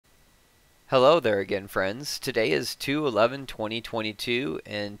Hello there again, friends. Today is 2/11/2022,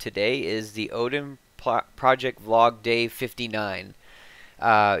 and today is the Odin Project Vlog Day 59.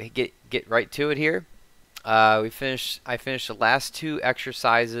 Get right to it here. I finished the last two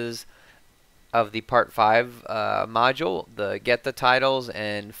exercises of the Part 5 module, the Get the Titles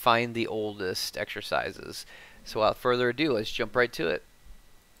and Find the Oldest exercises. So without further ado, let's jump right to it.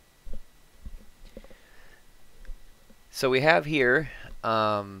 So we have here.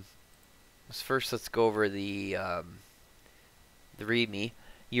 First, let's go over the README.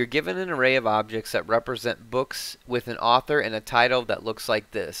 You're given an array of objects that represent books with an author and a title that looks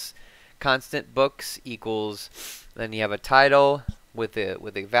like this. Constant books equals, then you have a title with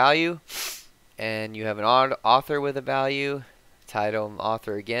a value, and you have an author with a value, title and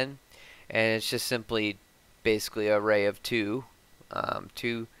author again, and it's just simply basically an array of two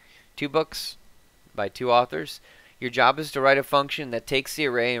books by two authors. Your job is to write a function that takes the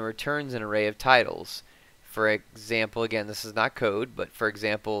array and returns an array of titles. For example, again, this is not code, but for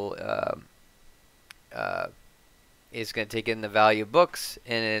example, it's going to take in the value of books,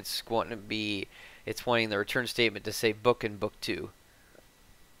 and it's wanting the return statement to say book and book 2.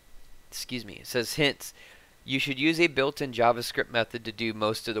 Excuse me. It says hints. You should use a built-in JavaScript method to do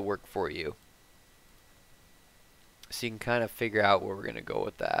most of the work for you. So you can kind of figure out where we're going to go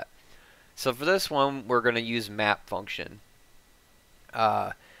with that. So for this one, we're going to use map function.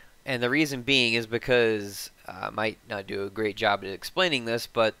 And the reason being is because I might not do a great job at explaining this,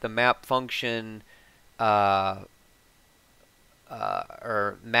 but the map function, or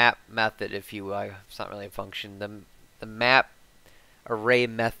map method, if you will, it's not really a function. The map array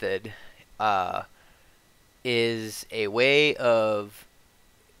method is a way of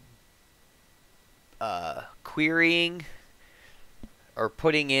querying or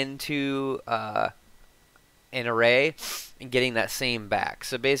putting into an array and getting that same back.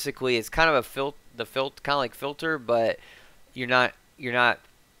 So basically, it's kind of kind of like filter, but you're not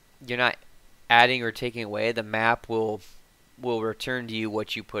adding or taking away. The map will return to you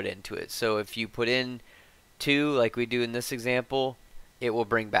what you put into it. So if you put in 2, like we do in this example, it will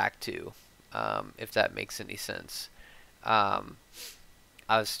bring back 2. If that makes any sense.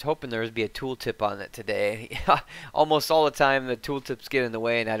 I was hoping there would be a tooltip on it today. Almost all the time the tooltips get in the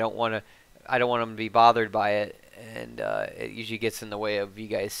way, and I don't want them to be bothered by it, and it usually gets in the way of you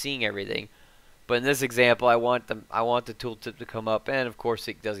guys seeing everything. But in this example, I want the tooltip to come up, and of course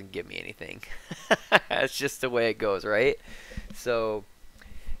it doesn't give me anything. That's just the way it goes, right? So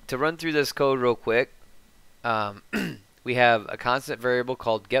to run through this code real quick, we have a constant variable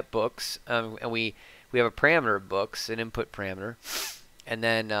called getBooks, and we have a parameter of books, an input parameter. And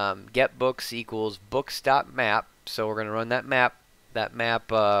then getBooks equals books.map. So we're going to run that map. That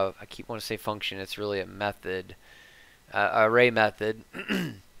map, I keep wanting to say function. It's really a method, array method.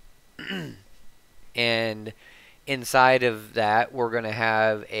 And inside of that, we're going to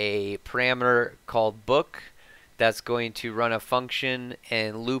have a parameter called book that's going to run a function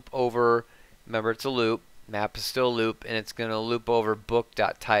and loop over. Remember, it's a loop. Map is still a loop, and it's going to loop over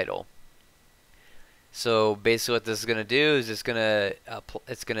book.title. So basically what this is going to do is it's going to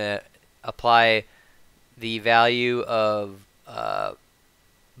apply the value of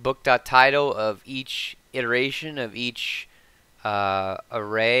book.title of each iteration of each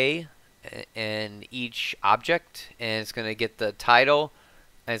array and each object, and it's going to get the title,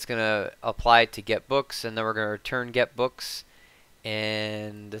 and it's going to apply it to getBooks, and then we're going to return getBooks,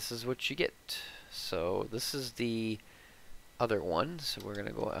 and this is what you get. So this is the other one. So we're going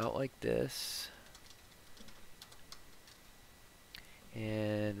to go out like this.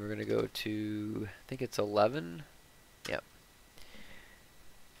 And we're going to go to, I think it's 11. Yep.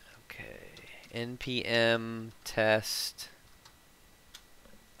 Okay. npm test.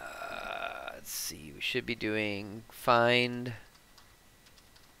 Let's see. We should be doing find.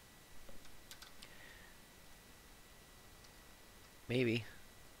 Maybe.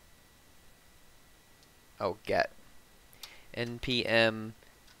 Oh, get. npm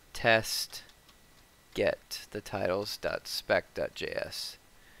test getTheTitles.spec.js.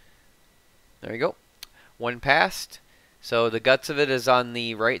 There you go. One passed. So the guts of it is on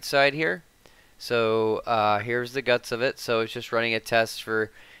the right side here. So here's the guts of it. So it's just running a test for,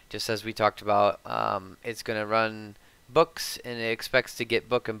 just as we talked about, it's going to run books, and it expects to get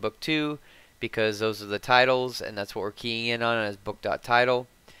book and book 2 because those are the titles, and that's what we're keying in on as book.title.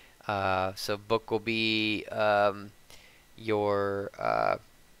 So book will be your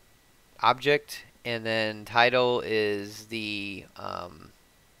object, and then title is the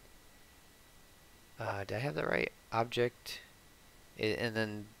did I have that right? Object, and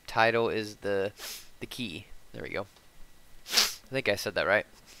then title is the key. There we go. I think I said that right.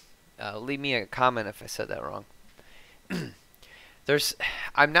 leave me a comment if I said that wrong.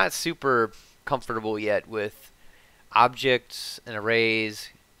 I'm not super comfortable yet with objects and arrays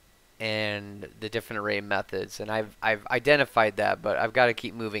and the different array methods, and I've identified that, but I've got to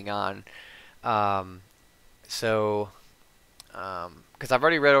keep moving on. Because I've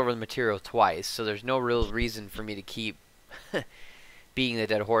already read over the material twice, so there's no real reason for me to keep beating the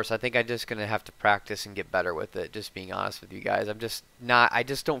dead horse. I think I'm just gonna have to practice and get better with it. Just being honest with you guys, I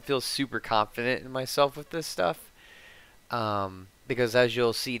just don't feel super confident in myself with this stuff. Because as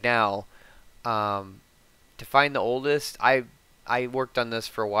you'll see now, to find the oldest, I worked on this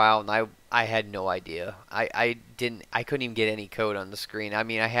for a while, and I had no idea. I couldn't even get any code on the screen. I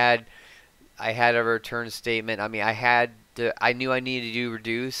mean, I had a return statement. I mean, I knew I needed to do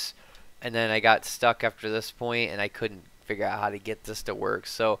reduce, and then I got stuck after this point, and I couldn't figure out how to get this to work.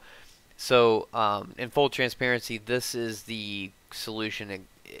 So in full transparency, this is the solution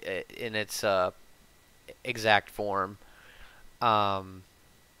in its exact form.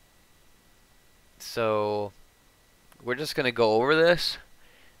 So we're just gonna go over this,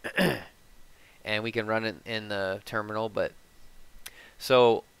 and we can run it in the terminal. But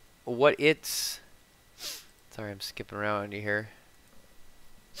so what it's, sorry, I'm skipping around here.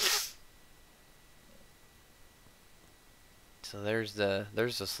 So there's the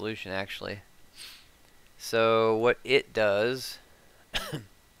solution actually. So what it does,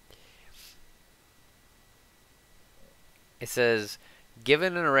 it says,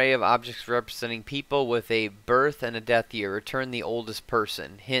 given an array of objects representing people with a birth and a death year, return the oldest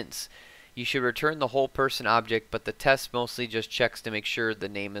person. Hence, you should return the whole person object, but the test mostly just checks to make sure the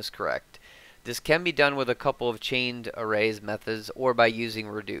name is correct. This can be done with a couple of chained arrays methods or by using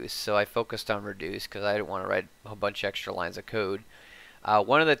reduce. So I focused on reduce because I didn't want to write a bunch of extra lines of code.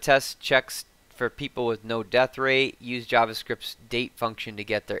 One of the test checks for people with no death rate, use JavaScript's date function to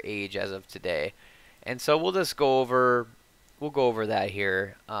get their age as of today. And so we'll just go over that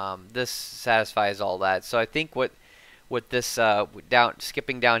here. This satisfies all that. So I think what this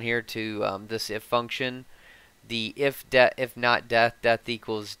skipping down here to this if function, the if not death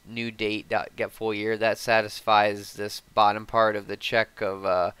equals new date get full year, that satisfies this bottom part of the check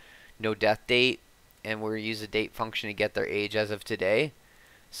of no death date, and we'll use the date function to get their age as of today.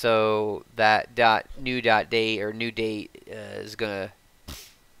 So that new date is gonna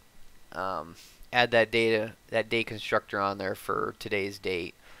add that date constructor on there for today's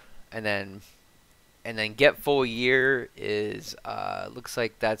date, and then get full year is looks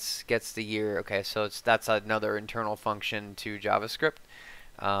like gets the year. Okay, so that's another internal function to JavaScript,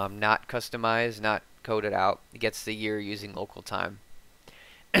 not customized, not coded out. It gets the year using local time,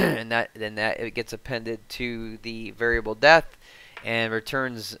 and then it gets appended to the variable death and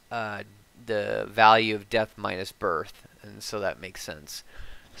returns the value of death minus birth, and so that makes sense.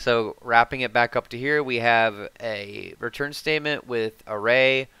 So wrapping it back up to here, we have a return statement with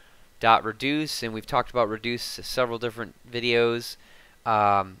array dot reduce, and we've talked about reduce in several different videos.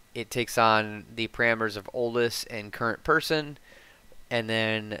 It takes on the parameters of oldest and current person, and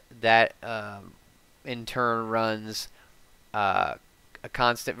then that in turn runs a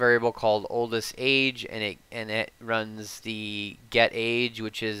constant variable called oldest age, and it runs the get age,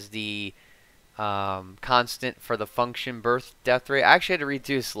 which is the constant for the function birth death rate. I actually had to read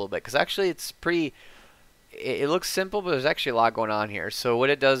through this a little bit because actually it's pretty. It looks simple, but there's actually a lot going on here. So what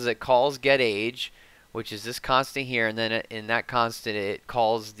it does is it calls get age, which is this constant here, and then in that constant it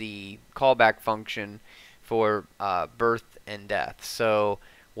calls the callback function for birth and death. So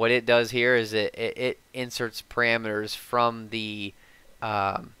what it does here is it inserts parameters from the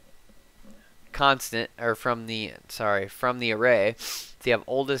constant, or from the array. So you have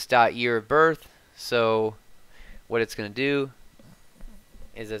oldest dot year of birth. So what it's going to do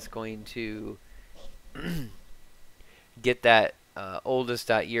is it's going to get that oldest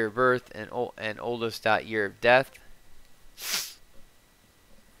dot year of birth and oldest dot year of death,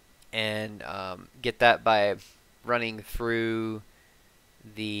 and get that by running through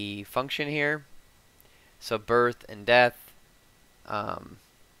the function here. So birth and death.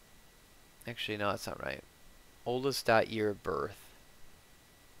 Actually, no, that's not right. Oldest dot year of birth.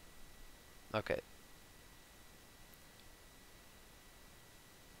 Okay.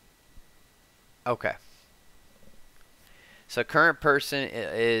 Okay. So current person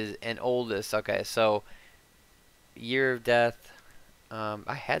is an oldest. Okay, so year of death.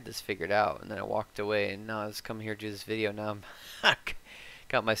 I had this figured out, and then I walked away, and now I was coming here to do this video. Now I'm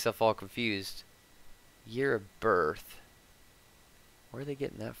got myself all confused. Year of birth. Where are they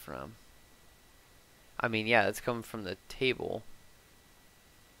getting that from? I mean, yeah, it's coming from the table.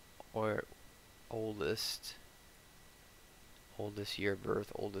 Or oldest Oldest year of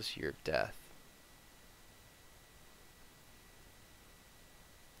birth, oldest year of death.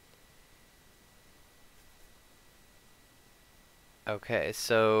 Okay,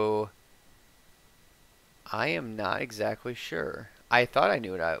 so I am not exactly sure. I thought I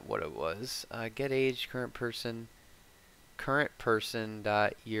knew what it was. Get age, current person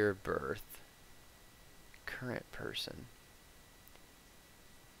dot year of birth. Current person.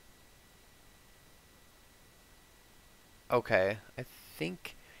 Okay, I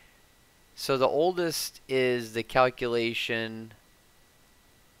think so. The oldest is the calculation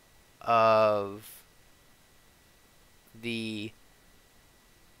of the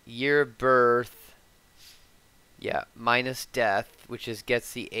year of birth, yeah, minus death, which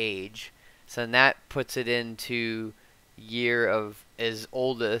gets the age. So then that puts it into year of is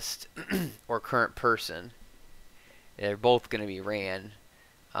oldest or current person. They're both going to be ran.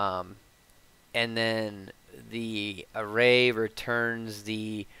 And then the array returns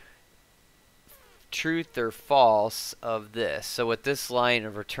the truth or false of this. So what this line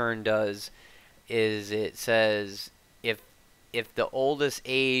of return does is it says if the oldest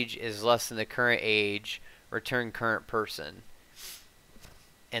age is less than the current age, return current person.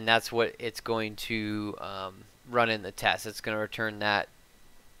 And that's what it's going to run in the test. It's going to return that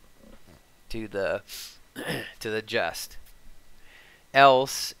to the to the Jest.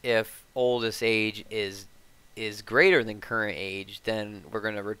 Else, if oldest age is greater than current age, then we're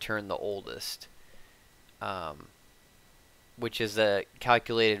going to return the oldest, which is the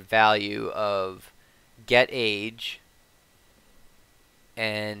calculated value of get age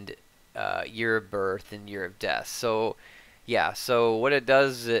and year of birth and year of death. So yeah, so what it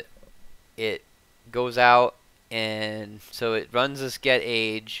does is it goes out, and so it runs this get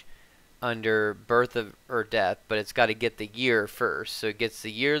age under birth or death, but it's got to get the year first. So it gets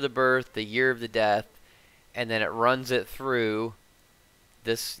the year of the birth, the year of the death, and then it runs it through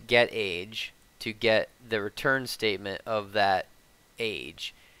this get age to get the return statement of that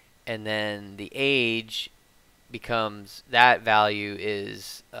age. And then the age becomes, that value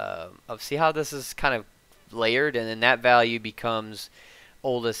is see how this is kind of layered, and then that value becomes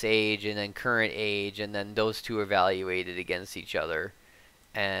oldest age and then current age, and then those two are evaluated against each other,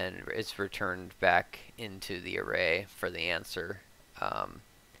 and it's returned back into the array for the answer.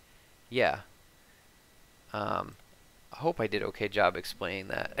 Yeah. I hope I did okay job explaining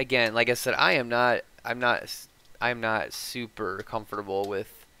that. Again, like I said, I'm not super comfortable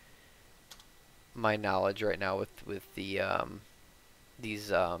with my knowledge right now with the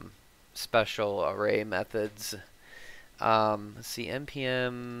these special array methods. Let's see,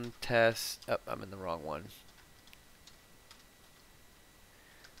 npm test. Oh, I'm in the wrong one.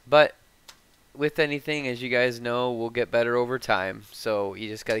 But with anything, as you guys know, we'll get better over time. So you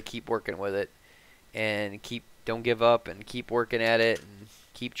just got to keep working with it, and don't give up, and keep working at it, and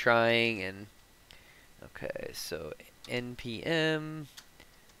keep trying. And okay, so npm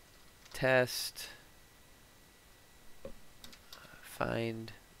test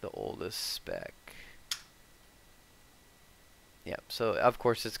find the oldest spec. Yep. So of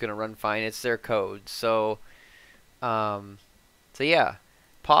course it's gonna run fine. It's their code. So yeah.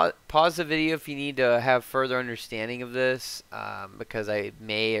 Pause the video if you need to have further understanding of this, because I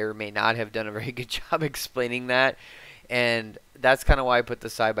may or may not have done a very good job explaining that. And that's kind of why I put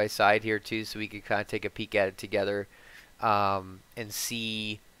the side by side here too, so we could kind of take a peek at it together, and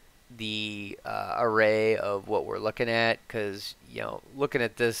see the array of what we're looking at. Because looking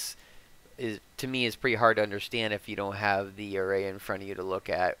at this to me is pretty hard to understand if you don't have the array in front of you to look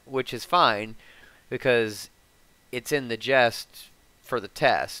at, which is fine because it's in the Jest for the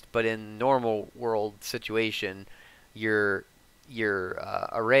test. But in normal world situation, your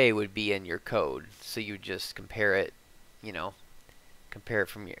array would be in your code, so you just compare it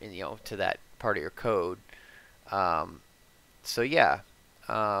from your to that part of your code. So yeah,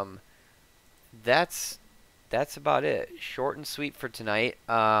 that's about it. Short and sweet for tonight.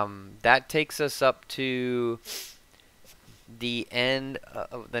 That takes us up to the end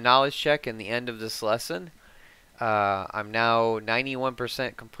of the knowledge check and the end of this lesson. I'm now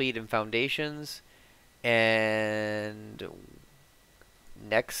 91% complete in foundations, and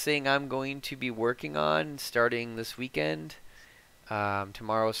next thing I'm going to be working on starting this weekend,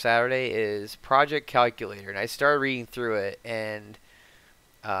 tomorrow Saturday, is Project Calculator. And I started reading through it, and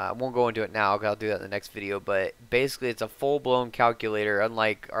I won't go into it now, I'll do that in the next video, but basically it's a full-blown calculator.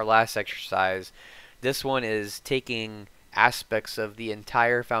 Unlike our last exercise, this one is taking aspects of the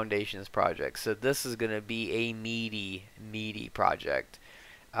entire Foundations project. So this is going to be a meaty project.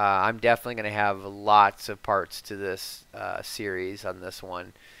 I'm definitely going to have lots of parts to this series on this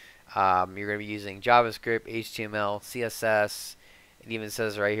one. You're going to be using JavaScript, HTML, CSS. It even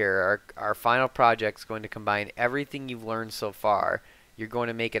says right here, our final project is going to combine everything you've learned so far. You're going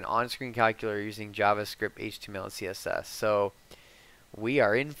to make an on-screen calculator using JavaScript, HTML, and CSS. So we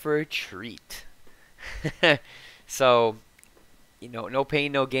are in for a treat. So, you know, no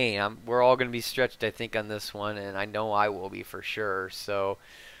pain, no gain. We're all going to be stretched, I think, on this one, and I know I will be for sure. So,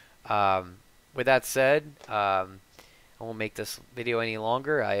 with that said, I won't make this video any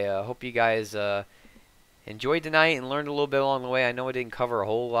longer. I hope you guys enjoyed tonight and learned a little bit along the way. I know I didn't cover a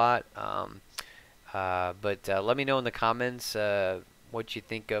whole lot, but let me know in the comments what you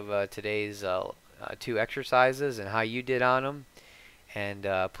think of today's 2 exercises and how you did on them. And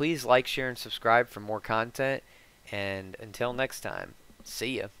please like, share, and subscribe for more content. And until next time,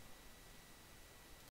 see ya.